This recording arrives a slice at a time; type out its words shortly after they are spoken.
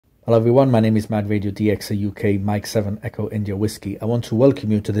Hello everyone, my name is Mad Radio DX UK Mike 7 Echo India Whiskey. I want to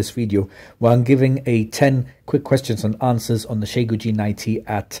welcome you to this video where I'm giving a 10 quick questions and answers on the Xiegu G90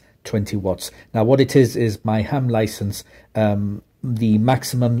 at 20 watts. Now what it is my ham license, the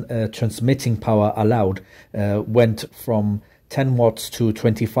maximum transmitting power allowed went from 10 watts to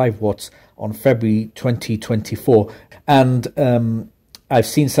 25 watts on February 2024, and I've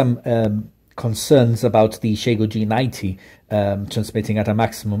seen some concerns about the Xiegu G90 transmitting at a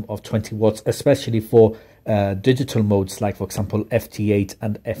maximum of 20 watts, especially for digital modes like, for example, FT8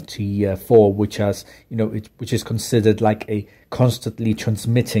 and FT4, which is considered like a constantly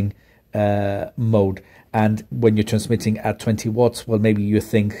transmitting mode. And when you're transmitting at 20 watts, well, maybe you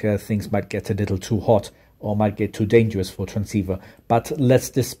think things might get a little too hot or might get too dangerous for transceiver. But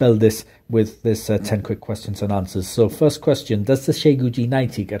let's dispel this with this 10 quick questions and answers. So first question, does the Xiegu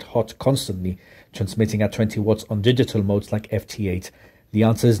G90 get hot constantly transmitting at 20 watts on digital modes like FT8? The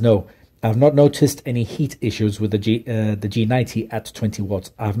answer is no. I have not noticed any heat issues with the G90 at 20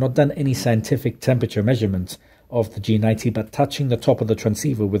 watts. I have not done any scientific temperature measurements of the G90, but touching the top of the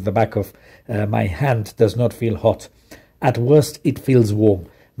transceiver with the back of my hand does not feel hot. At worst, it feels warm.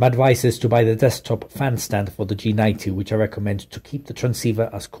 My advice is to buy the desktop fan stand for the G90, which I recommend to keep the transceiver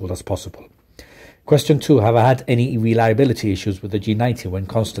as cool as possible. Question 2. Have I had any reliability issues with the G90 when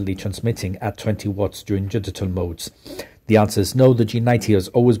constantly transmitting at 20 watts during digital modes? The answer is no. The G90 has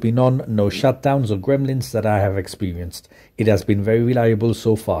always been on, no shutdowns or gremlins that I have experienced. It has been very reliable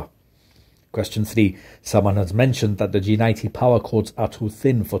so far. Question 3. Someone has mentioned that the G90 power cords are too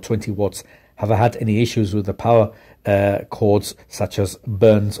thin for 20 watts. Have I had any issues with the power cords, such as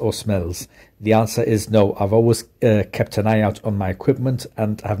burns or smells? The answer is no. I've always kept an eye out on my equipment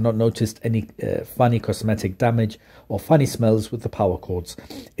and have not noticed any funny cosmetic damage or funny smells with the power cords.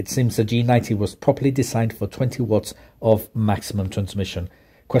 It seems the G90 was properly designed for 20 watts of maximum transmission.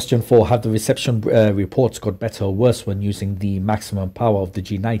 Question 4. Have the reception reports got better or worse when using the maximum power of the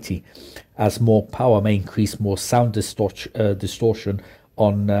G90, as more power may increase more sound distortion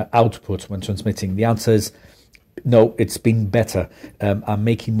on output when transmitting? The answer is no, it's been better. I'm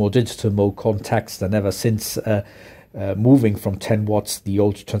making more digital mode contacts than ever since moving from 10 watts, the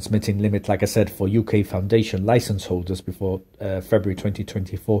old transmitting limit, like I said, for UK Foundation license holders before February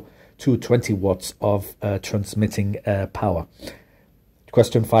 2024, to 20 watts of transmitting power.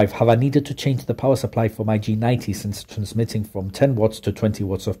 Question 5. Have I needed to change the power supply for my G90 since transmitting from 10 watts to 20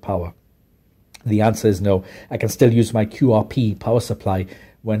 watts of power? The answer is no. I can still use my QRP power supply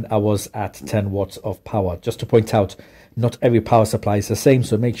when I was at 10 watts of power. Just to point out, not every power supply is the same,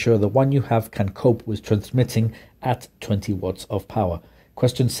 so make sure the one you have can cope with transmitting at 20 watts of power.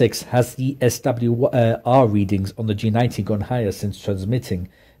 Question 6. Has the SWR readings on the G90 gone higher since transmitting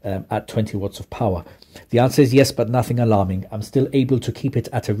at 20 watts of power? The answer is yes, but nothing alarming. I'm still able to keep it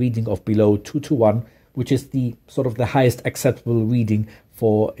at a reading of below 2 to 1, which is the sort of the highest acceptable reading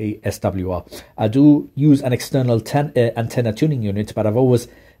for a SWR. I do use an external antenna tuning unit, but I've always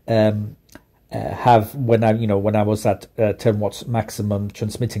when I was at 10 watts maximum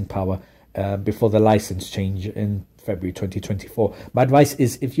transmitting power before the license change in February 2024. My advice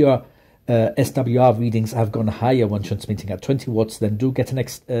is, if your SWR readings have gone higher when transmitting at 20 watts, then do get an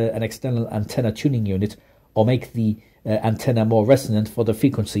external antenna tuning unit, or make the antenna more resonant for the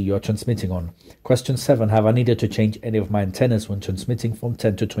frequency you are transmitting on. Question 7. Have I needed to change any of my antennas when transmitting from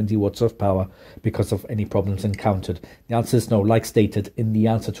 10 to 20 watts of power because of any problems encountered? The answer is no. Like stated in the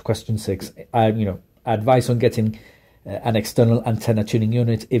answer to question 6, I advise on getting an external antenna tuning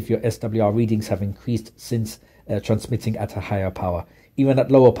unit if your SWR readings have increased since transmitting at a higher power. Even at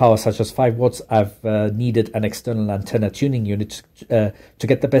lower power, such as 5 watts, I've needed an external antenna tuning unit to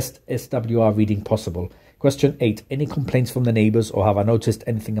get the best SWR reading possible. Question 8. Any complaints from the neighbours, or have I noticed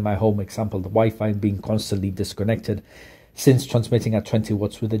anything in my home, example the Wi-Fi being constantly disconnected since transmitting at 20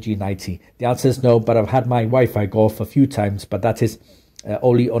 watts with the G90? The answer is no, but I've had my Wi-Fi go off a few times, but that is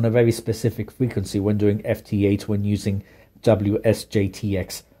only on a very specific frequency when doing FT8 when using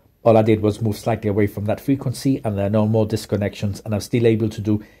WSJTX. All I did was move slightly away from that frequency, and there are no more disconnections, and I'm still able to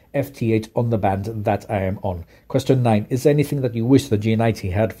do FT8 on the band that I am on. Question 9. Is there anything that you wish the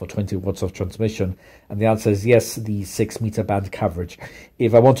G90 had for 20 watts of transmission? And the answer is yes, the 6 meter band coverage.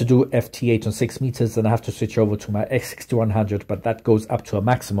 If I want to do FT8 on 6 meters, then I have to switch over to my X6100, but that goes up to a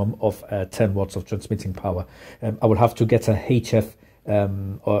maximum of 10 watts of transmitting power. I would have to get a HF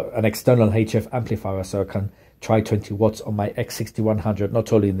or an external HF amplifier, so I can try 20 watts on my X6100,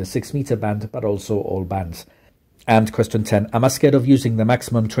 not only in the 6 meter band, but also all bands. And question 10, am I scared of using the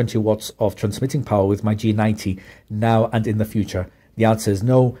maximum 20 watts of transmitting power with my G90 now and in the future? The answer is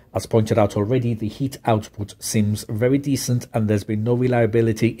no. As pointed out already, the heat output seems very decent and there's been no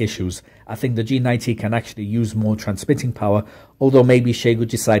reliability issues. I think the G90 can actually use more transmitting power, although maybe Xiegu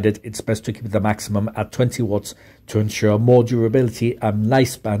decided it's best to keep the maximum at 20 watts to ensure more durability and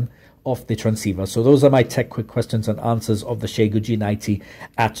lifespan of the transceiver. So those are my tech quick questions and answers of the Xiegu G90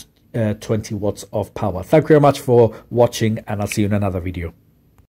 at 20 watts of power. Thank you very much for watching, and I'll see you in another video.